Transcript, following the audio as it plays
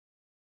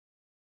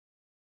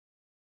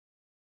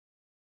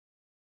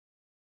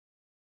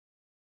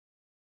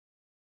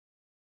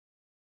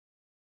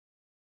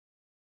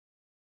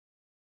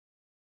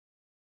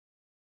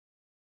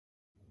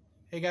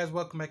Hey guys,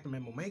 welcome back to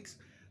Memo Makes.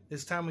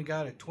 This time we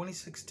got a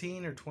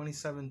 2016 or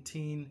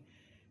 2017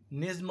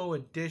 Nismo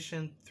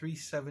Edition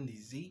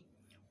 370Z.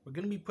 We're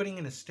going to be putting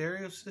in a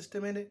stereo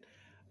system in it,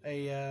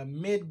 a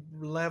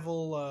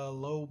mid-level,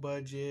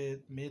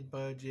 low-budget,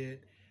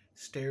 mid-budget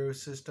stereo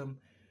system.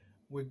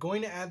 We're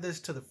going to add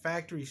this to the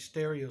factory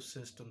stereo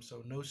system,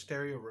 so no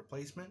stereo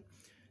replacement.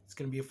 It's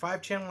going to be a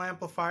 5-channel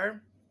amplifier.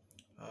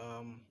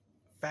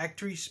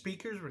 Factory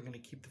speakers, we're going to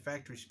keep the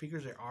factory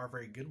speakers. They are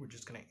very good. We're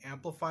just going to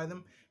amplify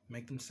them,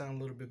 make them sound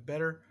a little bit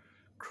better,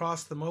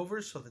 cross them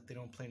over so that they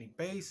don't play any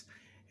bass,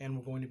 and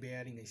we're going to be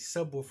adding a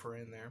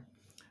subwoofer in there.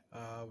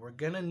 We're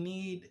going to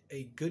need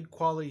a good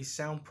quality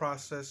sound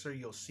processor.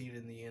 You'll see it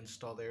in the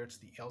install there. It's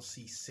the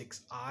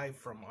LC6i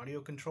from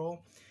Audio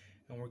Control,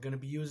 and we're going to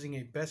be using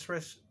a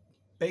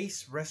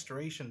bass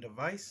restoration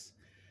device.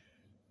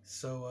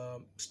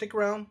 So stick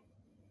around.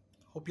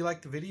 Hope you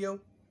like the video.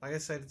 Like I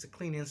said, it's a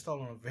clean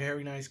install on a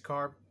very nice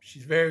car.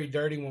 She's very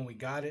dirty when we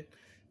got it.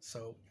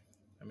 So,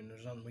 I mean,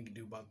 there's nothing we can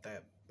do about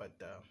that. But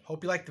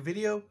hope you like the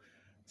video.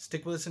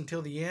 Stick with us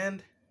until the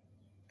end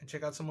and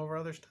check out some of our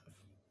other stuff.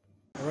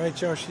 All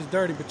right, y'all, she's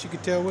dirty, but you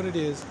can tell what it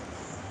is.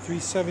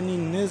 370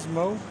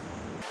 Nismo.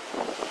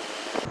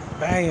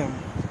 Bam.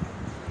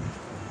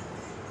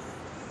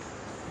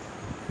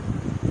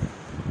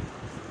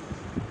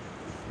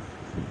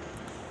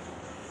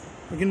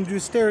 We're going to do a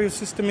stereo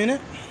system in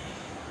it.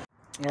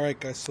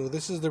 Alright guys, so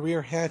this is the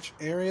rear hatch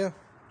area.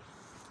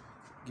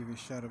 Give you a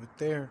shot of it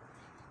there.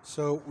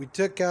 So we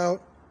took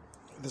out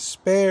the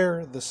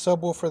spare, the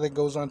subwoofer that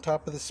goes on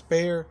top of the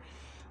spare,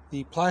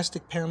 the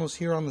plastic panels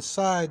here on the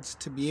sides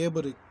to be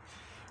able to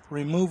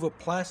remove a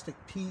plastic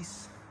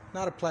piece,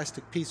 not a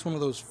plastic piece, one of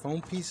those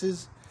foam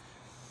pieces.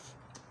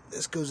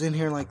 This goes in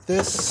here like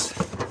this.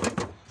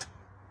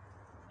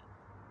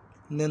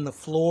 And then the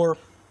floorboard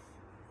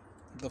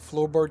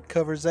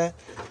covers that.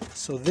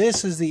 So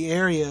this is the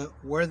area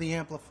where the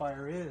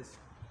amplifier is.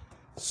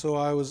 So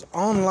I was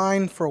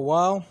online for a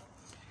while,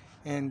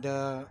 and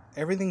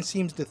everything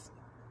seems to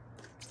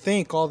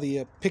think, all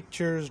the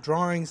pictures,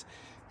 drawings,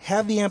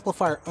 have the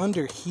amplifier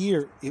under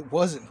here. It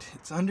wasn't.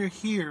 It's under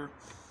here,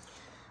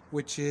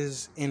 which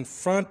is in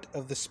front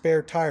of the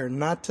spare tire,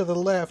 not to the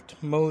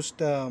left.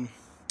 Most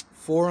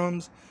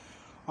forums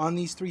on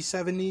these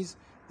 370s,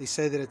 they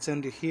say that it's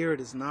under here. It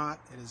is not.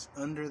 It is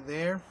under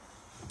there.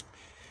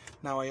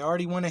 Now I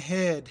already went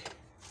ahead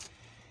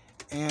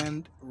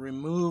and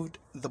removed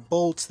the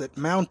bolts that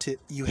mount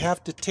it. You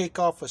have to take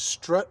off a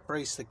strut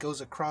brace that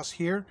goes across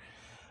here.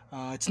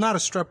 It's not a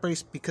strut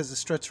brace because the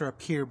struts are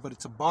up here, but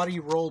it's a body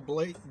roll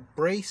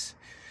brace.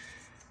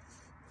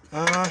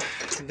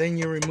 Then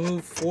you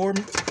remove 4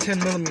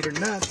 10mm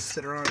nuts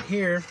that are on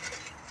here.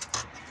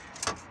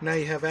 Now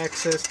you have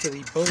access to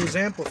the Bose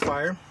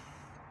amplifier.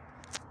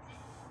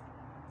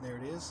 There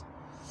it is.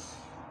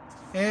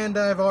 And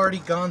I've already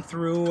gone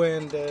through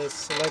and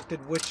selected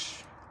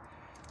which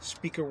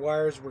speaker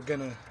wires we're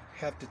going to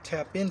have to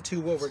tap into.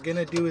 What we're going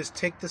to do is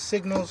take the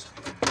signals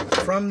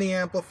from the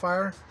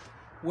amplifier,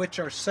 which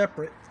are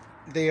separate.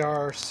 They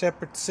are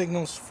separate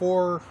signals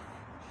for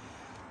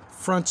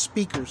front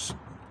speakers.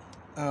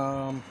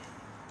 The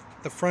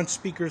front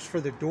speakers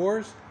for the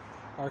doors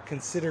are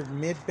considered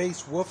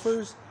mid-bass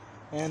woofers,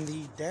 and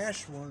the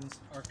dash ones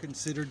are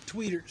considered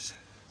tweeters.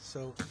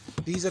 So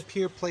these up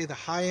here play the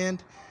high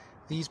end.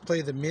 These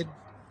play the mid,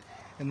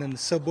 and then the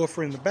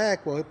subwoofer in the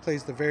back, well, it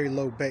plays the very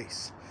low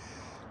bass.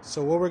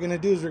 So what we're going to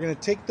do is we're going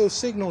to take those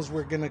signals,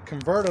 we're going to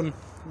convert them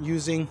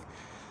using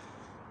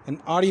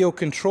an Audio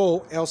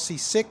Control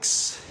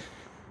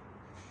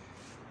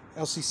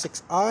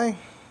LC6i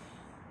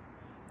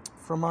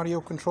from Audio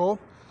Control.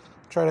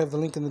 Try to have the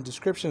link in the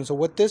description. So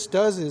what this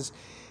does is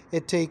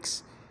it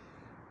takes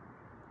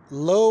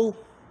low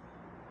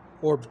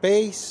or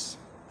bass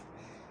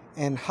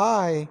and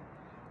high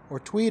or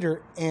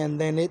tweeter,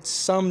 and then it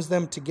sums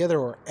them together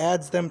or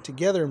adds them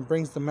together and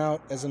brings them out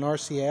as an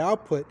RCA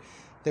output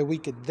that we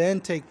could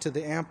then take to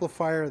the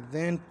amplifier,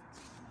 then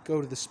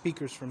go to the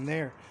speakers from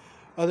there.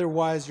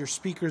 Otherwise, your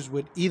speakers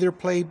would either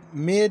play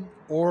mid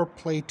or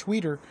play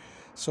tweeter.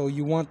 So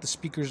you want the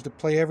speakers to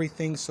play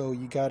everything, so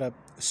you gotta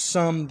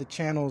sum the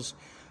channels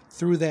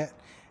through that.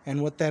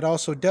 And what that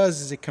also does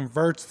is it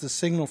converts the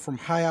signal from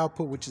high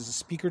output, which is a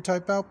speaker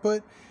type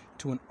output,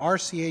 to an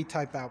RCA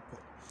type output.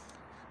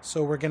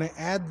 So we're going to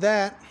add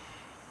that,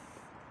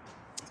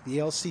 the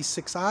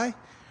LC6i.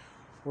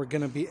 We're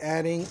going to be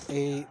adding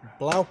a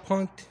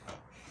Blaupunkt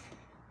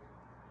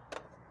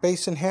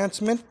bass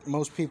enhancement.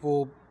 Most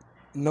people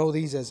know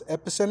these as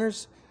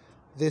epicenters.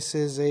 This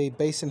is a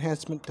bass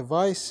enhancement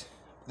device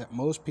that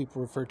most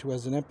people refer to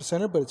as an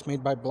epicenter, but it's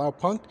made by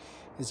Blaupunkt.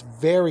 It's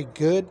very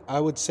good. I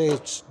would say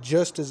it's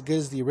just as good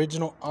as the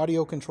original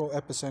Audio Control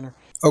epicenter.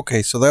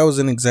 Okay, so that was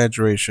an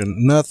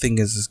exaggeration. Nothing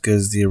is as good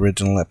as the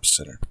original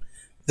epicenter.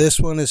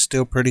 This one is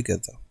still pretty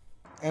good though.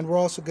 And we're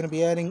also going to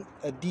be adding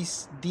a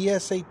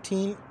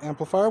DS18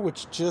 amplifier,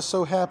 which just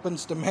so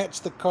happens to match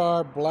the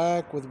car,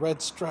 black with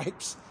red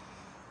stripes.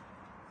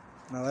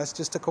 Now that's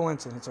just a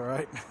coincidence, all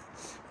right?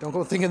 Don't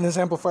go thinking this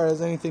amplifier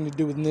has anything to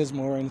do with Nismo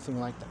or anything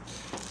like that.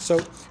 So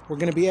we're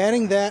going to be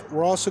adding that.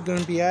 We're also going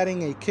to be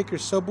adding a kicker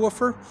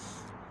subwoofer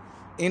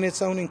in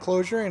its own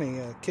enclosure, and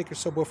a kicker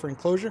subwoofer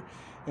enclosure.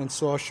 And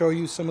so I'll show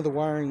you some of the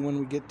wiring when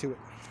we get to it.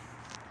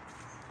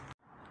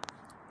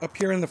 Up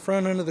here in the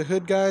front under the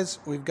hood, guys,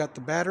 we've got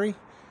the battery.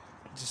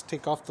 Just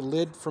take off the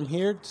lid from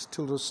here, just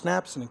 2 little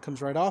snaps, and it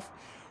comes right off.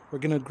 We're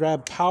going to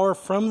grab power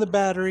from the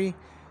battery,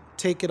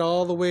 take it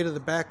all the way to the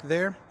back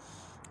there.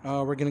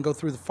 We're going to go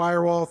through the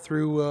firewall,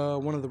 through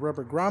one of the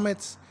rubber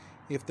grommets.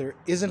 If there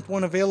isn't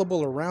one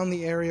available around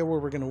the area where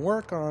we're going to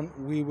work on,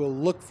 we will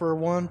look for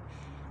one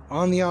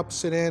on the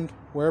opposite end,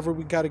 wherever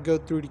we got to go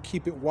through to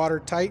keep it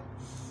watertight.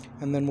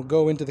 And then we'll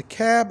go into the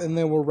cab, and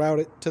then we'll route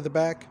it to the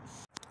back.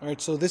 All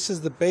right, so this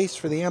is the base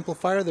for the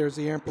amplifier. There's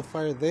the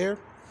amplifier there.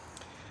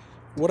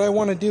 What I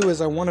want to do is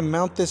I want to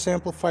mount this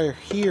amplifier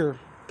here,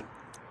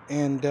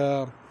 and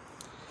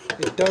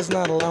it does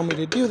not allow me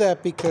to do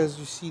that because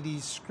you see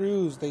these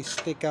screws, they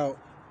stick out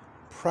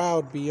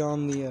proud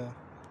beyond the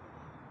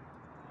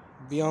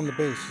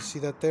base. You see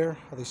that there,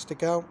 how they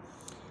stick out?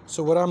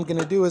 So what I'm going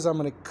to do is I'm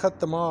going to cut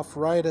them off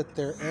right at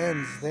their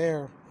ends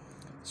there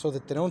so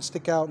that they don't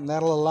stick out, and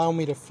that'll allow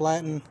me to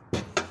flat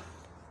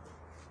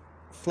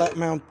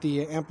mount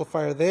the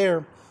amplifier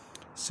there.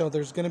 So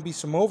there's going to be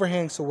some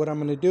overhang. So what I'm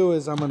going to do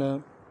is I'm going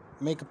to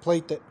make a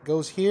plate that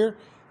goes here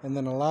and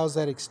then allows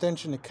that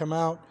extension to come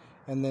out,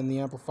 and then the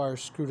amplifier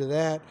screw to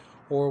that,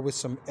 or with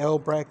some L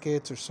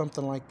brackets or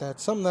something like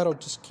that, something that'll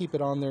just keep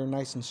it on there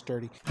nice and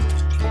sturdy.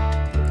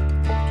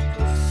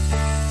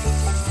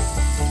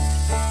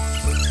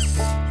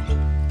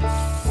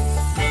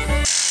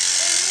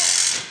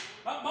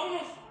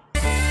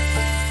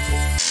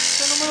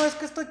 ¿No ves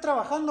que estoy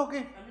trabajando o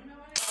qué?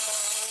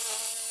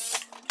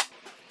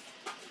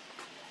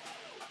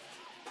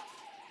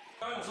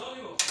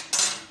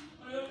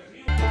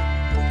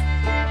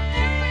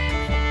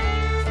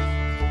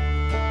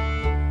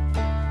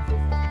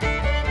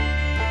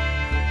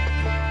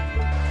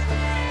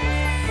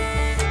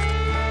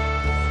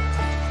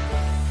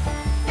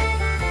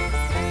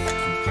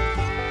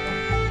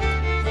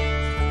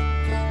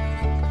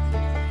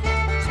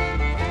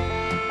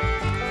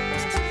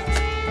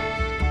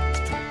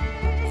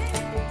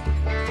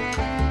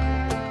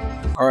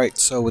 Alright,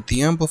 so with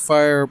the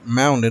amplifier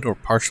mounted or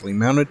partially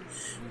mounted,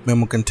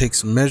 Memo can take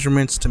some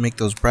measurements to make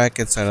those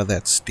brackets out of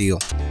that steel.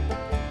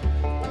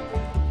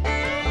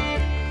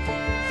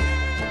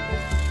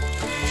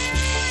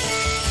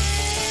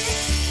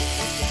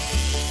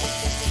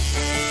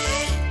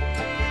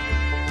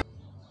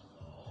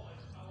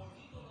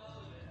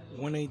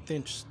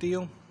 .1/8"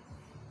 steel,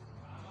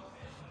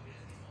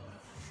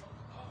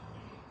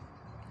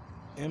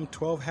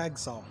 M12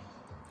 Hacksaw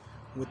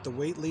with the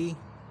Whately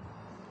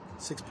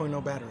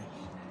 6.0 battery.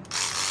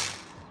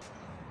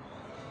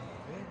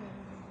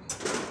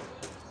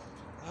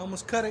 I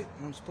almost cut it,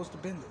 and I'm supposed to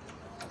bend it.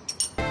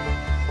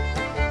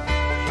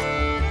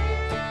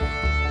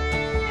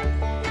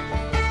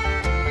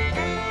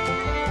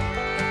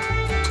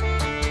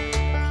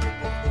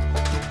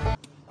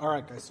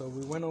 Alright guys, so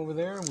we went over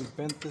there and we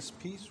bent this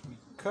piece, we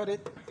cut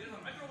it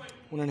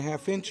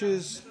 1.5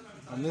 inches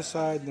on this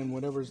side, and then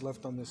whatever's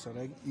left on this side.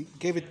 I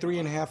gave it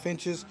 3.5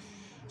 inches,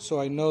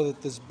 so I know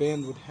that this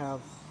bend would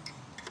have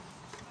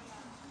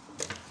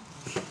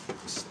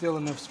still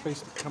enough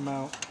space to come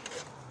out.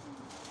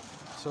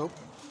 So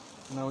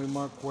now we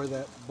mark where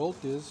that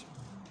bolt is,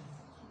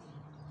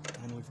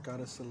 and we've got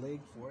us a leg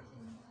for it.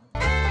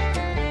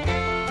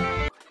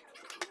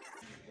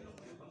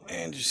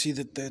 And you see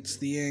that that's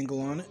the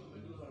angle on it,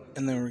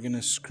 and then we're going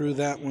to screw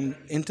that one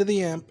into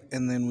the amp,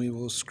 and then we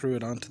will screw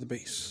it onto the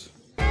base.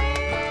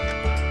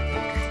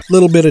 A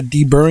little bit of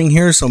deburring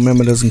here so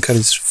Memo doesn't cut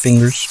his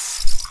fingers.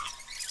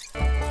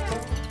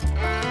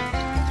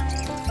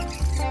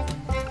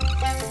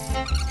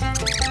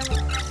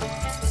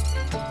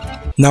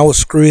 Now we'll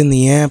screw in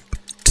the amp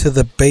to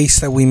the base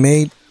that we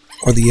made,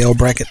 or the L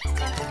bracket.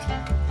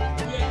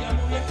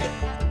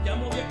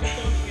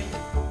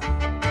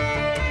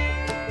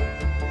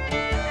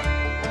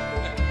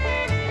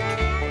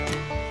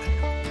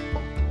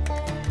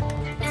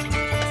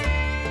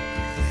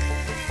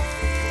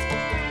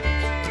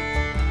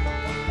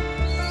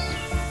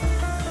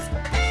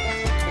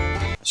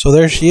 So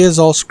there she is,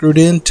 all screwed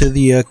into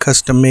the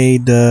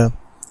custom-made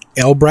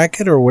L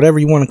bracket, or whatever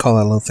you want to call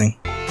that little thing.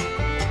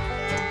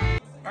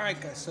 Alright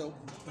guys, so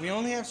we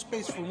only have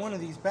space for one of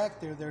these back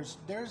there. There's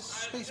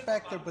space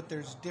back there, but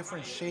there's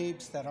different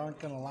shapes that aren't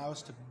going to allow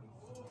us to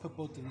put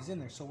both of these in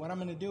there. So what I'm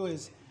going to do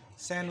is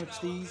sandwich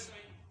these.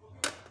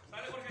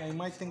 Now you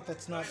might think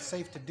that's not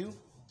safe to do.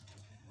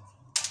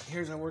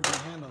 Here's how we're going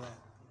to handle that.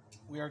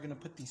 We are going to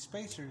put these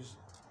spacers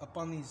up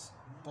on these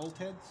bolt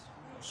heads,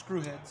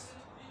 screw heads.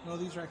 No,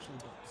 these are actually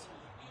bolts.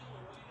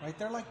 Right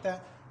there like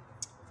that.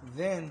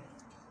 Then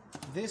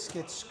this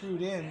gets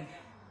screwed in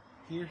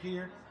here,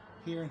 here,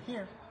 here, and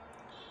here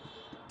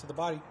to the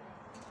body.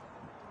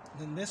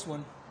 Then this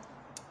one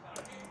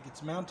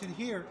gets mounted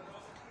here,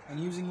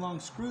 and using long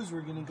screws we're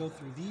going to go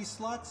through these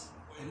slots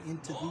and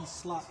into these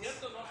slots.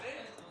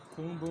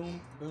 Boom,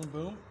 boom, boom,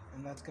 boom,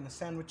 and that's gonna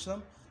sandwich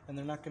them, and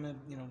they're not gonna,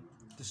 you know,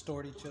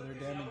 distort each other,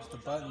 damage the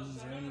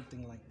buttons or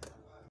anything like that.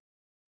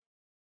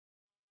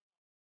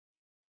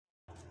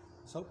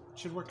 So,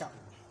 should work out.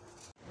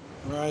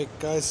 Alright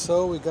guys,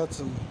 so we got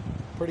some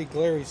pretty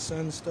glary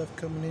sun stuff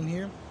coming in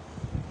here.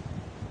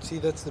 See,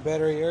 that's the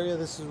battery area.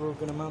 This is where we're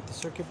gonna mount the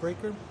circuit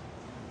breaker.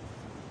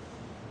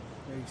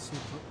 There you see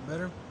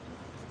better.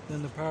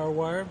 Then the power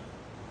wire.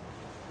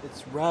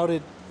 It's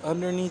routed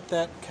underneath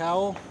that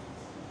cowl.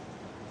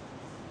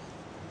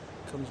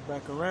 Comes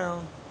back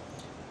around.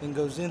 Then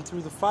goes in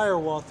through the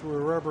firewall through a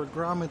rubber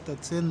grommet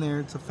that's in there.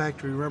 It's a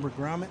factory rubber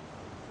grommet.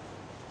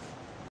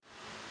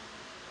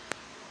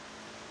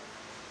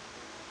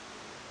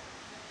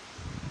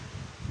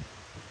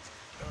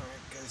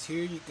 Alright guys,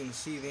 here you can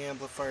see the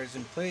amplifiers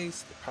in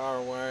place, the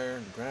power wire,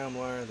 the ground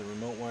wire, the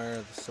remote wire,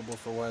 the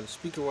subwoofer wire. The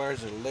speaker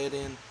wires are led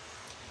in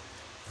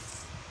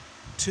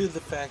to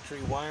the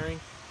factory wiring.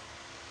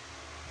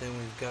 Then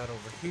we've got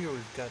over here,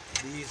 we've got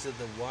these are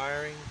the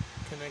wiring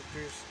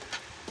connectors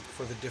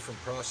for the different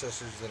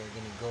processors that are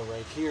going to go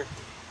right here.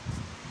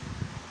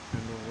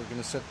 And we're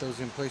going to set those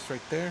in place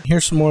right there.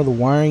 Here's some more of the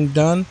wiring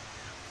done.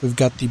 We've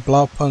got the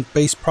Blaupunkt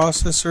base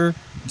processor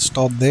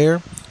installed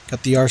there.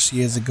 Got the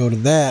RCAs that go to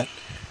that.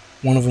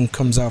 One of them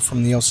comes out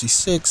from the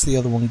LC6, the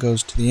other one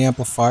goes to the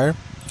amplifier.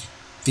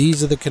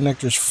 These are the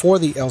connectors for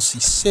the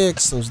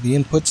LC6. Those are the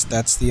inputs.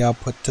 That's the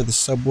output to the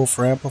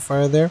subwoofer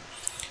amplifier there,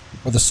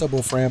 or the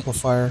subwoofer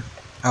amplifier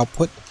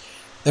output.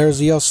 There's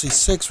the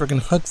LC6. We're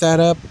going to hook that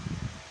up.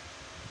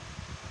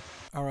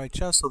 Alright,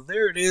 y'all, so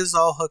there it is,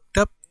 all hooked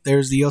up.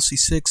 There's the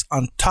LC6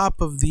 on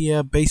top of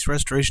the base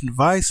restoration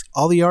device.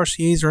 All the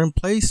RCAs are in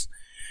place,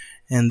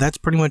 and that's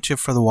pretty much it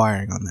for the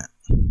wiring on that.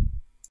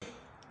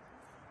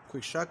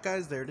 Quick shot,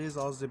 guys. There it is,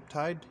 all zip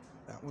tied.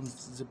 That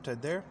one's zip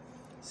tied there.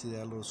 See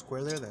that little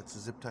square there? That's a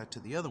zip tie to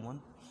the other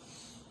one.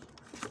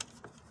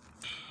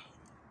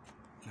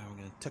 Now we're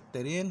going to tuck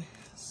that in,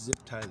 zip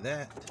tie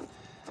that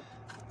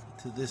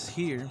to this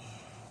here.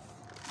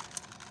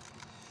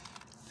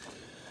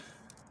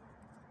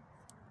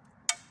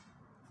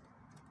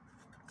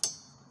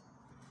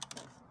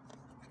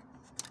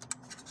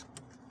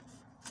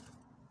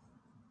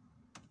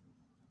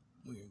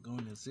 We are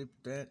going to zip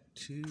that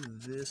to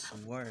this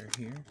wire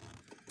here.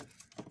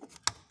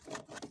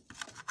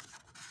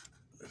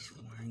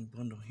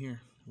 Bundle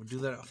here. We'll do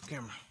that off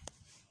camera.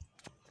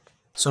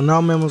 So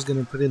now Memo's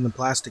going to put in the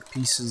plastic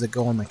pieces that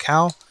go on the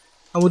cowl,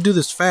 and we'll do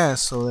this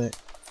fast so that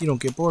you don't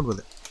get bored with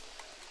it.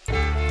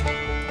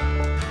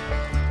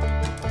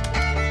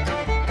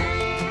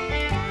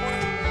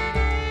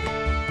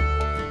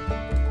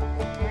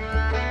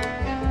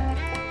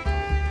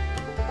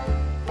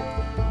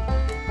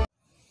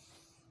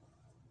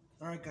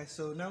 Alright guys,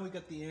 so now we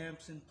got the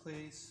amps in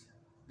place,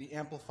 the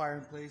amplifier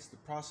in place, the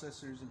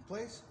processors in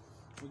place.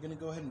 We're going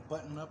to go ahead and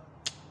button up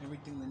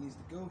everything that needs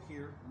to go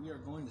here. We are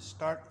going to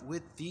start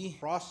with the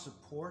cross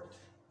support.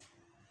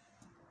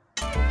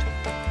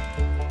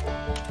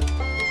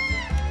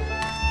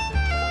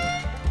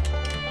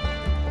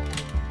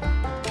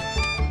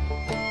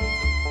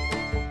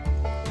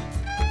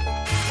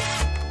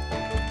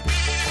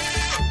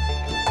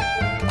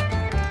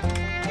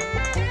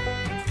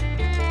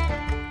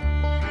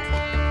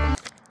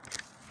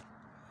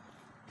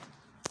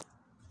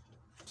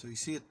 So you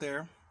see it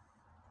there.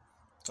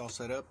 It's all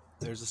set up.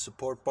 There's the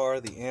support bar,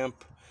 the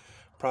amp,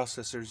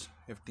 processors,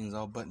 everything's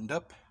all buttoned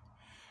up.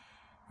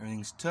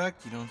 Everything's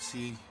tucked. You don't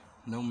see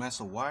no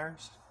mess of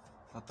wires,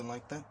 nothing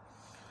like that.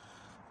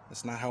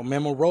 That's not how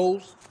Memo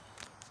rolls.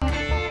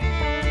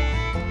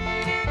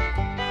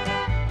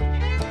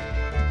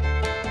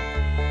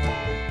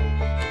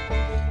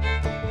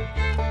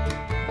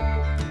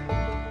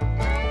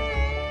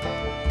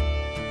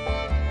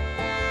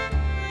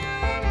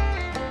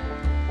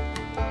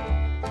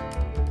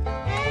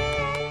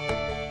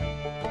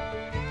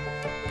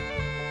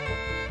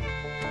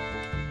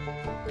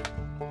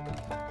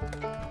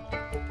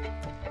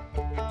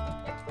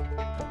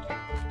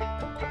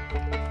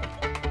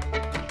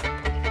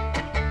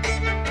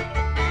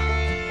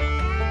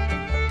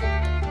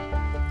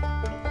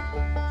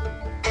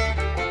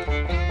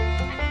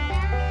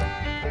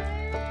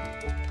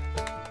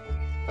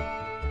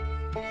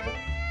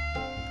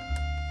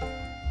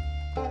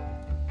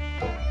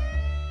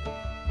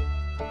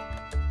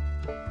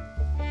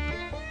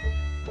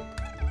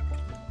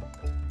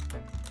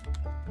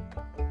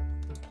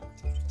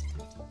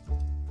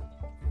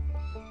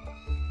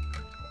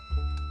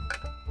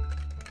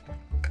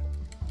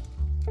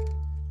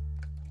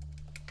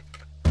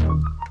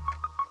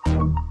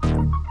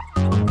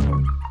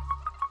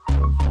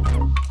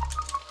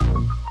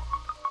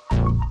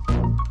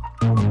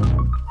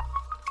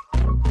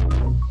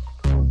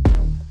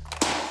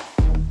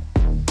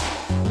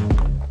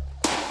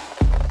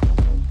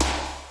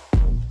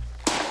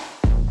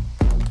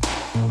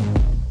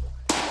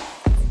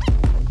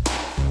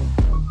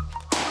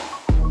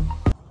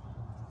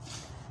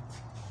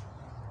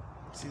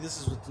 See,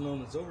 this is what's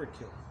known as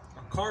overkill.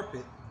 A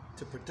carpet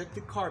to protect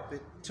the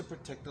carpet, to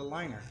protect the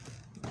liner.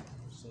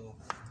 So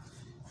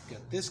you've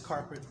got this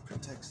carpet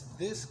protects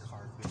this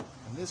carpet,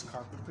 and this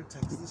carpet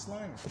protects this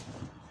liner.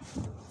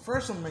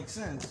 First one makes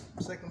sense.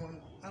 Second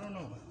one, I don't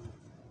know.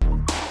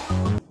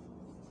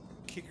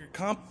 Kicker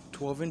comp,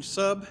 12-inch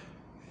sub,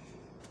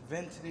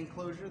 vented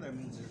enclosure. That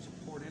means there's a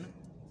port in it.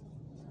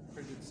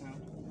 Pretty good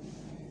sound.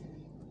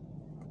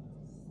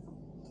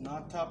 It's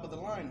not top of the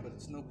line, but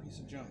it's no piece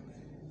of junk.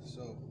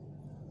 So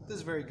this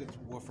is a very good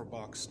woofer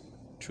box,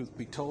 truth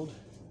be told.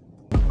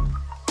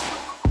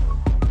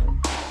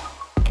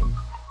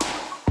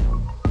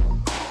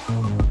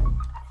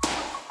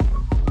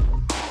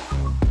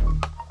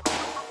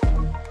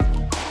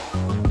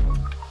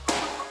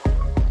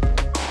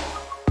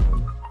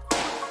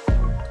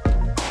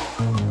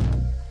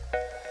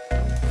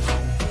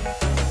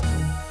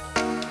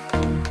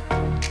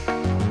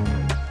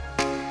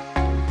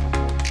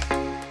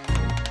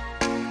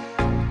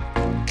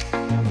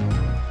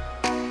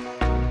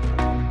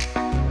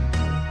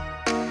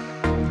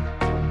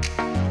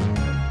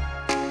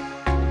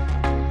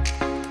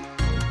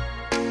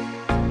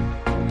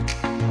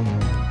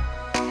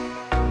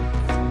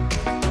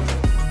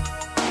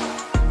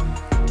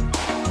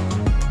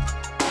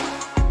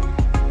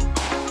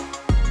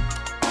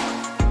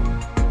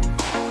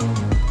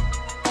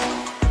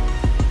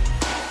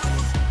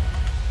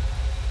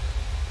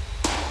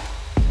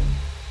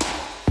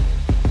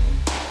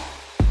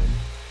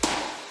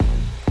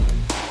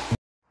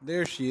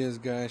 There she is,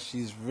 guys.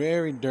 She's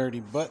very dirty,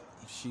 but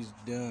she's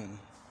done.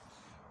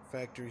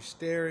 Factory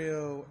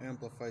stereo,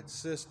 amplified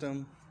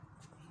system.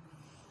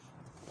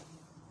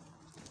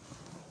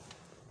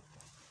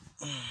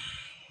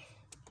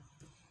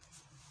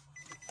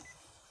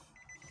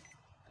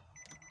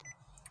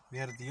 We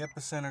had the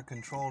epicenter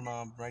control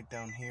knob right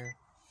down here.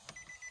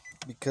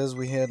 Because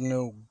we had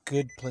no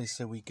good place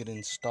that we could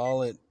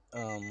install it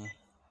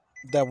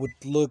that would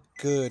look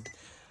good.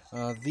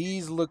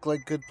 These look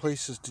like good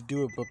places to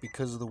do it, but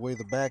because of the way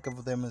the back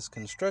of them is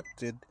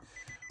constructed,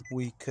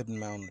 we couldn't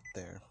mount it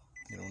there.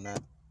 You know,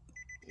 not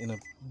in a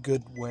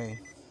good way.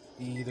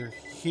 Either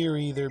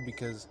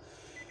because,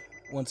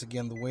 once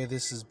again, the way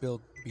this is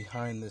built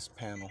behind this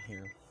panel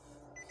here.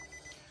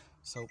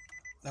 So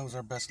that was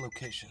our best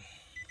location.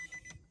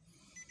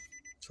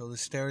 So the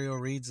stereo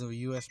reads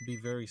the USB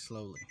very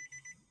slowly.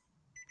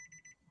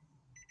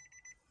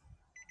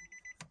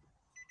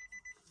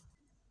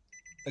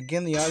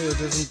 Again, the audio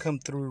doesn't come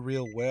through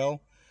real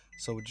well,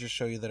 so we'll just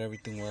show you that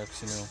everything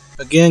works, you know.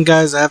 Again,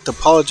 guys, I have to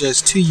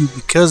apologize to you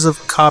because of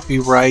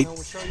copyright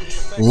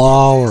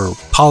law or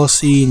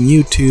policy in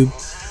YouTube.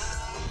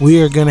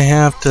 We are going to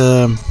have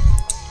to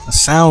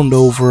sound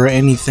over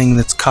anything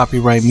that's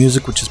copyright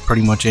music, which is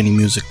pretty much any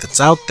music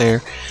that's out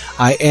there.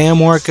 I am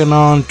working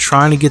on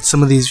trying to get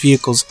some of these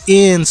vehicles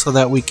in so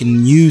that we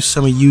can use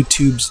some of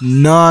YouTube's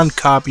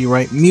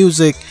non-copyright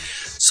music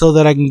so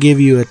that I can give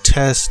you a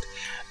test.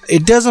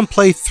 It doesn't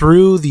play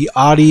through the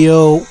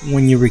audio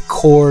when you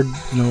record.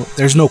 You know,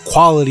 there's no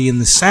quality in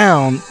the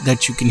sound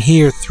that you can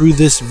hear through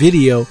this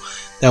video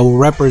that will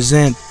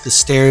represent the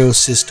stereo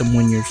system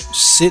when you're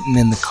sitting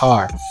in the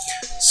car.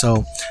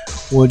 So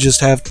we'll just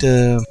have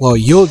to, well,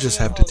 you'll just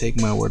have to take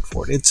my word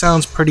for it. It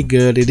sounds pretty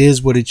good. It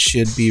is what it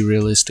should be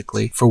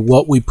realistically for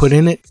what we put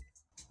in it.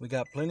 We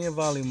got plenty of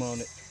volume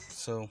on it,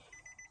 so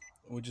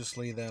we'll just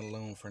leave that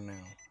alone for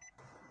now.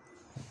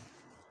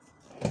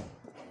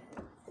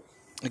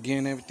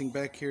 Again, everything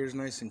back here is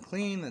nice and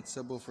clean. That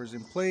subwoofer is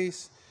in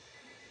place.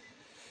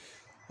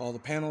 All the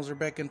panels are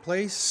back in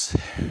place.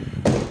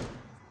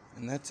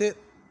 And that's it.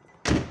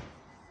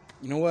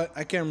 You know what?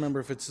 I can't remember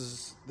if this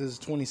is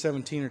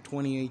 2017 or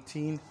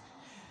 2018.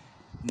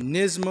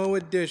 Nismo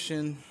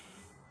edition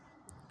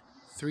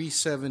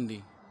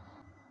 370.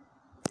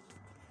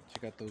 She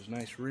got those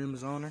nice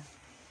rims on her.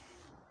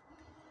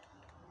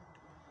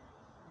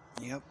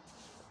 Yep.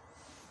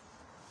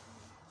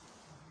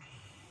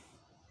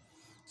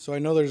 So I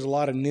know there's a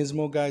lot of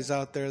Nismo guys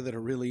out there that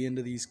are really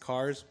into these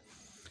cars.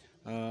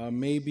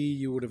 Maybe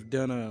you would have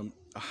done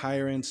a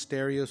higher end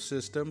stereo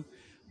system,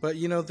 but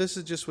you know, this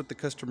is just what the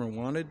customer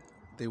wanted.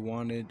 They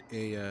wanted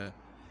a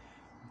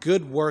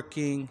good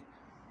working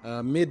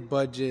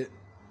mid-budget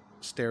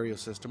stereo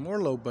system, or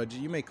low budget.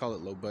 You may call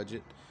it low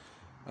budget,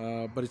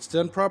 but it's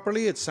done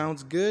properly. It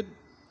sounds good,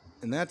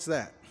 and that's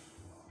that.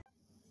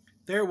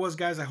 There it was,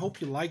 guys. I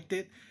hope you liked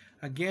it.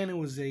 Again, it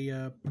was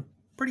a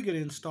pretty good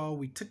install.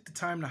 We took the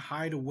time to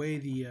hide away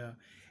the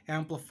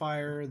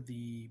amplifier,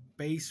 the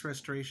bass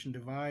restoration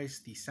device,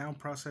 the sound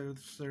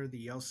processor,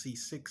 the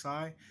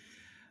LC6i.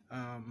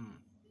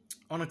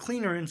 On a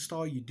cleaner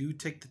install, you do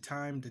take the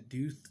time to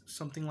do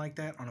something like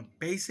that. On a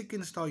basic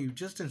install, you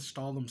just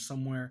install them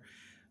somewhere,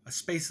 a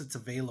space that's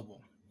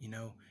available, you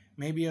know,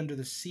 maybe under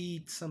the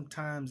seat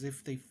sometimes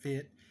if they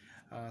fit,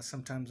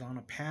 sometimes on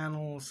a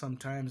panel,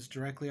 sometimes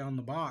directly on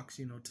the box,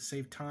 you know, to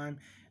save time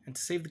and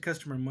to save the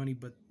customer money.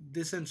 But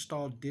this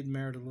install did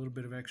merit a little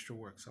bit of extra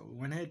work, so we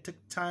went ahead, took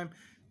the time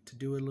to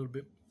do it a little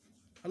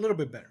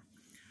bit better.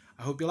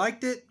 I hope you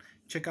liked it.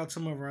 Check out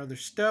some of our other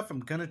stuff.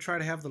 I'm gonna try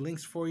to have the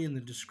links for you in the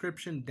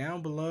description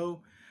down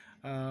below.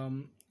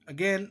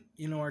 Again,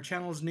 you know, our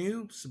channel is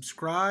new.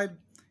 Subscribe,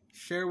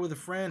 share with a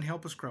friend,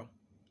 help us grow.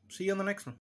 See you on the next one.